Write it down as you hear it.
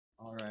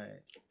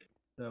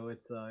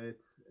right. So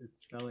it's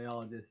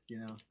speleologist, you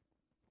know,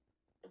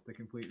 the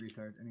complete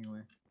retard.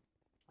 Anyway,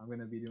 I'm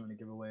gonna be doing a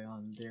giveaway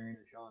on Darian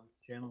and Sean's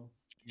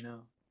channels. You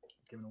know,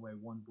 giving away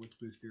one Blitz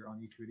booster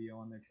on each video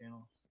on their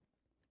channels.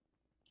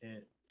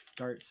 It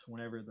starts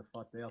whenever the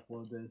fuck they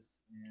upload this,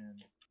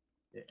 and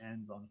it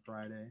ends on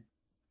Friday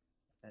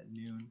at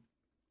noon.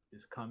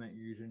 Just comment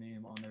your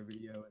username on their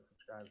video and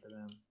subscribe to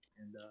them,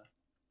 and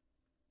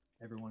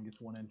everyone gets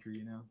one entry.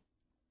 You know.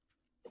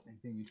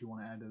 Anything you two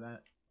want to add to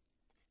that?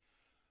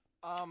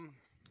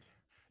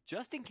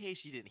 Just in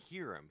case you didn't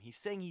hear him, he's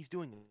saying he's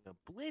doing a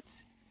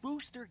Blitz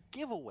booster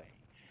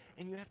giveaway,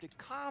 and you have to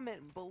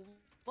comment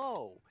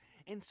below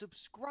and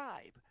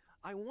subscribe.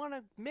 I want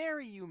to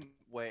marry you.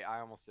 Wait, I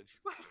almost said.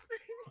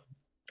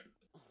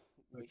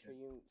 Make sure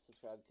you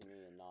subscribe to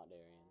me and not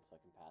Darian, so I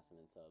can pass him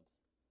in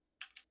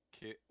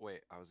subs.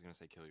 Wait, I was gonna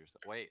say kill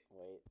yourself. Wait.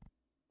 Wait.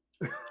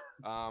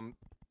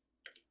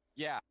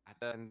 Yeah.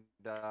 Then.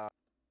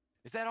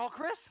 Is that all,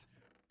 Chris?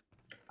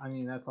 I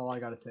mean, that's all I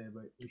gotta say,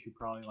 but we should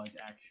probably like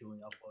actually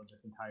upload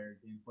this entire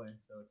gameplay,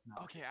 so it's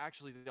not. Okay,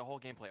 actually, the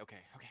whole gameplay.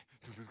 Okay.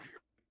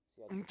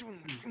 See, I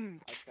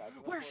tried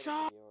to Where's record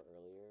Sean? a video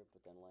earlier, but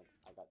then like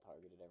I got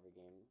targeted every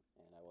game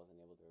and I wasn't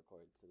able to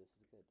record. So this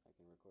is good. I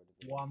can record a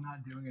video. Well, I'm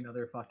not doing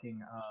another fucking.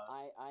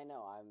 I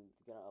know. I'm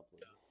gonna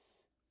upload this.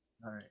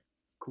 All right,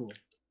 cool.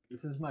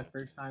 This is my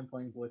first time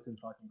playing Blitz in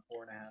fucking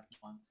 4.5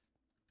 months.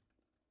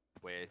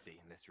 Where is he?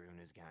 Let's ruin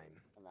his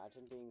game.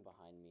 Imagine being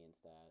behind me in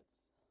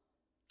stats.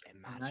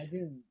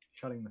 Imagine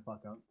shutting the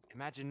fuck up.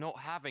 Imagine not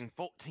having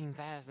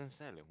 14,000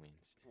 solo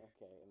wins.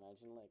 Okay,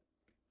 imagine like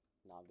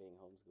not being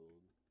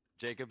homeschooled.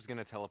 Jacob's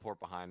gonna teleport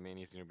behind me and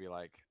he's gonna be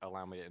like,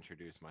 allow me to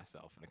introduce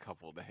myself in a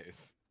couple of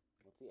days.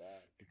 What's he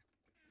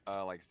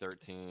at? Like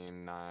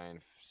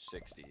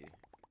 13,960. Interesting.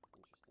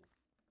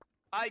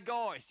 Hey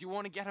guys, you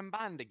wanna get him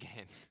banned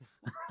again?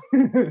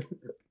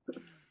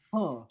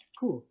 Oh,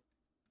 cool.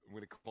 I'm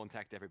gonna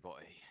contact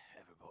everybody.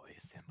 Everybody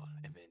assemble.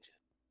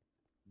 Avengers.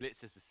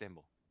 Blitz is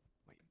assemble.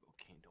 Wait,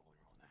 okay, don't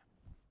worry on that.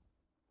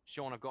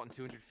 Sean, I've gotten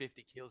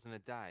 250 kills in a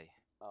day.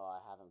 Oh, I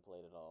haven't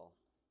played at all.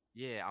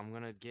 Yeah, I'm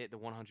gonna get the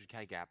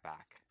 100k gap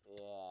back.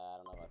 Yeah, I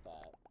don't know about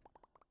that.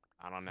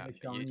 I don't know. Hey,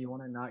 Sean, you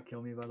want to not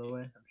kill me, by the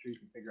way? I'm sure you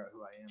can figure out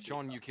who I am.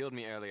 Sean, you killed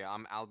me earlier.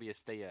 I'm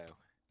Albius Theo.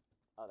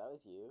 Oh, that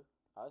was you?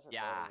 I was recording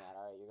Yeah. that.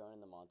 Alright, you're going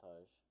in the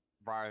montage.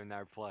 Bro,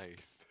 no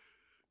place.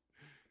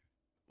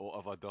 What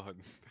have I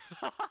done?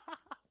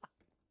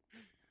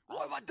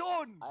 What have I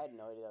done? I had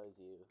no idea that was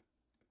you.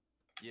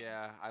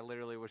 Yeah, I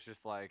literally was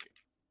just like,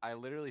 I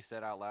literally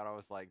said out loud, I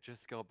was like,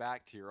 just go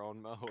back to your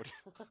own mode.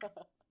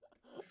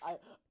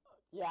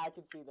 Yeah, I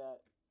can see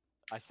that.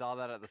 I saw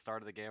that at the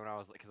start of the game, and I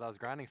was like, because I was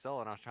grinding solo,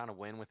 and I was trying to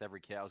win with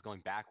every kit. I was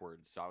going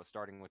backwards, so I was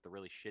starting with the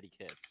really shitty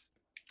kits.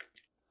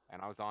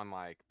 And I was on,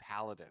 like,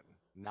 Paladin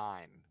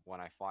 9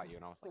 when I fought you,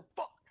 and I was like,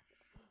 fuck!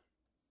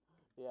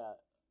 Yeah,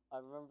 I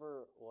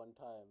remember one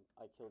time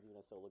I killed you in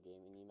a solo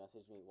game, and you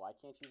messaged me, why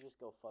can't you just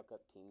go fuck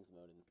up teams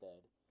mode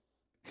instead?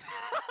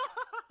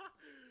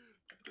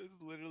 That's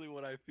literally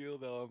what I feel,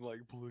 though. I'm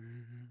like,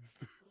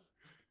 please.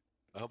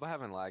 I hope I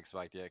haven't lag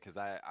spiked yet, because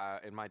I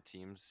in my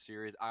teams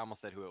series, I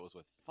almost said who it was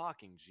with.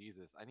 Fucking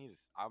Jesus.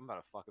 I'm about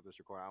to fuck up this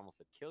recording. I almost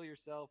said kill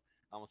yourself.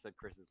 I almost said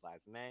Chris's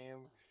last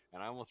name.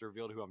 And I almost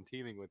revealed who I'm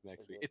teaming with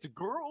next week. It's a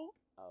girl!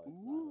 Oh, it's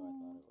not who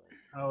I thought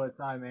it was. Oh, it's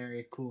I,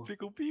 Mary. Cool.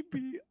 Tickle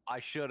pee-pee. I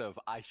should've.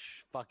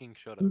 Fucking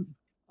should've.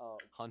 Oh,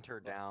 Hunt her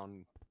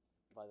down.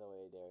 by the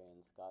way,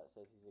 Darian, Scott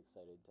says he's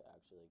excited to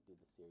actually like, do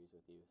the series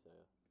with you, so...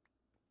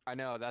 I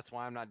know, that's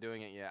why I'm not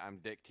doing it yet. I'm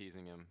dick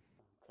teasing him.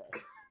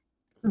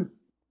 Okay.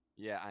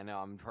 Yeah, I know.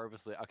 I'm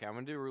purposely... Okay, I'm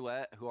gonna do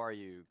roulette. Who are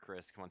you,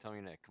 Chris? Come on, tell me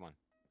your nick. Come on.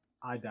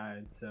 I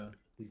died, so.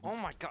 Oh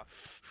my god.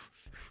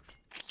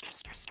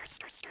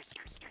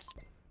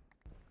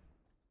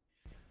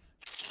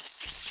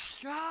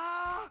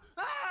 Ah!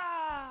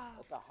 Ah!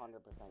 That's 100%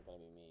 gonna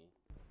be me,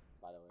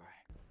 by the way.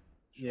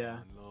 Yeah.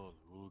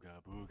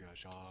 Ooga booga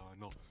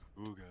shano.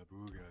 Ooga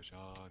booga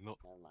shano.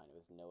 Never mind, it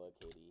was Noah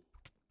Katie.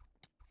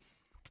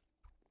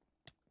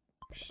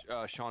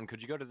 Sean,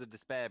 could you go to the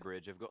despair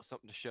bridge? I've got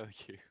something to show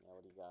you. Yeah,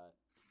 what do you got?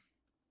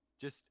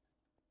 Just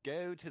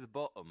go to the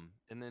bottom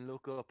and then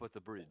look up at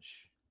the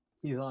bridge.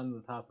 He's on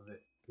the top of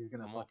it. He's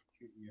gonna I'm fucking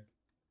shoot you.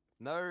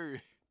 No.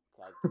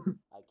 Okay,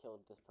 I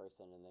killed this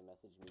person and they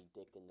messaged me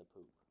dick in the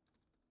poop.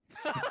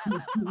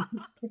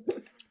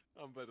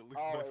 I'm about to lose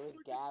Oh, my it was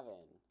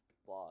Gavin.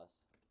 Boss.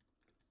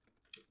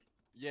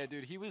 Yeah,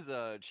 dude, he was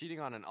cheating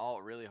on an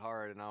alt really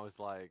hard, and I was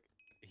like,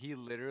 he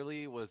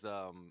literally was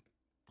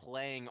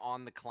playing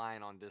on the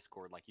client on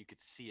Discord, like you could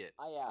see it.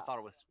 Oh yeah. I thought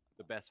it was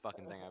the best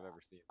fucking thing I've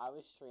ever seen. I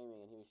was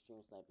streaming and he was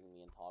stream sniping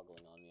me and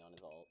toggling on me on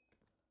his ult.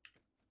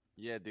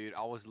 Yeah, dude,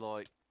 I was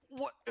like,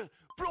 what,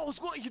 bros,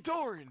 what are you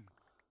doing?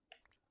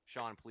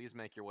 Sean, please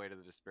make your way to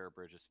the despair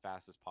bridge as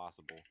fast as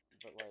possible.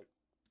 But like,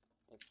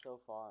 it's so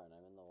far and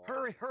I'm in the wall.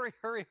 Hurry, hurry,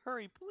 hurry,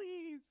 hurry,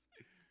 please.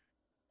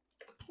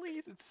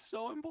 Please, it's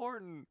so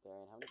important.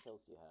 Darian, how many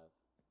kills do you have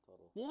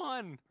total?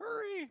 1,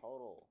 hurry.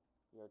 Total.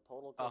 Your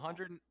total kill count.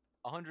 100,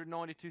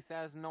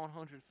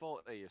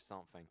 192,940 or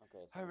something.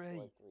 Okay, so Hurry. I'm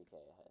like 3K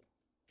ahead.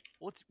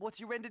 What's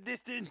your render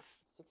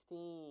distance?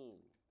 16.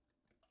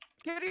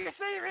 Can you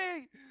see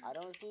me? I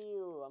don't see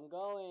you. I'm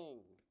going.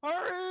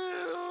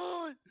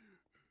 Hurry!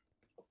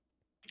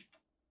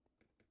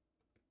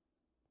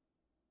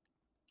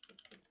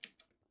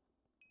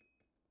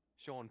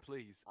 Sean,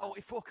 please. Oh,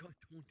 if I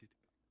taunted.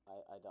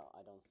 I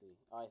don't see.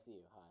 Oh, I see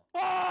you. Hi.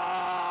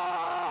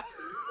 Ah!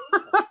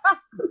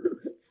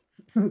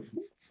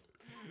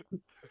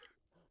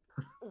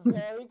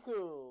 Very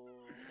cool.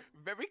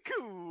 Very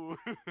cool.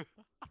 Now,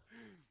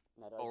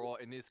 do I All get-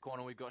 right, in this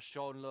corner we got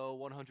Sean Lowe,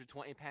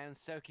 120 pounds,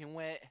 soaking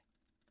wet,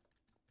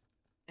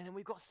 and then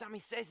we got Sammy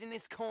Says in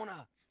this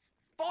corner,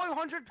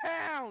 500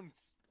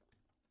 pounds.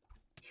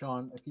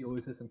 Sean, if you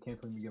lose this, I'm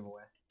canceling the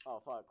giveaway. Oh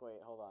fuck!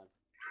 Wait, hold on.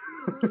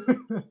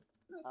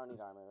 I don't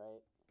need armor,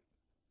 right?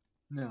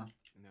 No.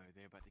 No,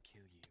 they're about to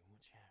kill you.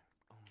 Watch out!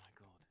 Oh my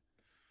god!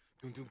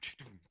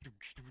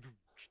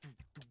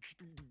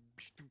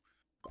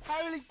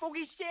 Holy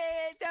fucking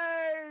shit,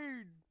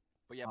 dude!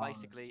 But yeah,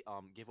 basically,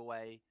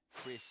 giveaway.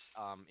 Chris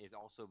is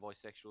also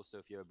bisexual, so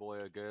if you're a boy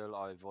or a girl,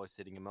 I advise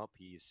hitting him up.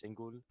 He's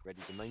single,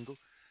 ready to mingle.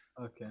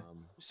 Okay.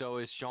 So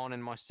is Sean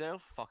and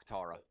myself. Fuck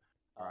Tara.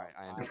 Alright,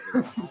 I'm I ended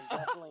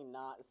definitely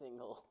not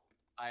single.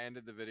 I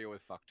ended the video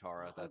with fuck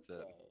Tara. That's it.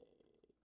 Okay.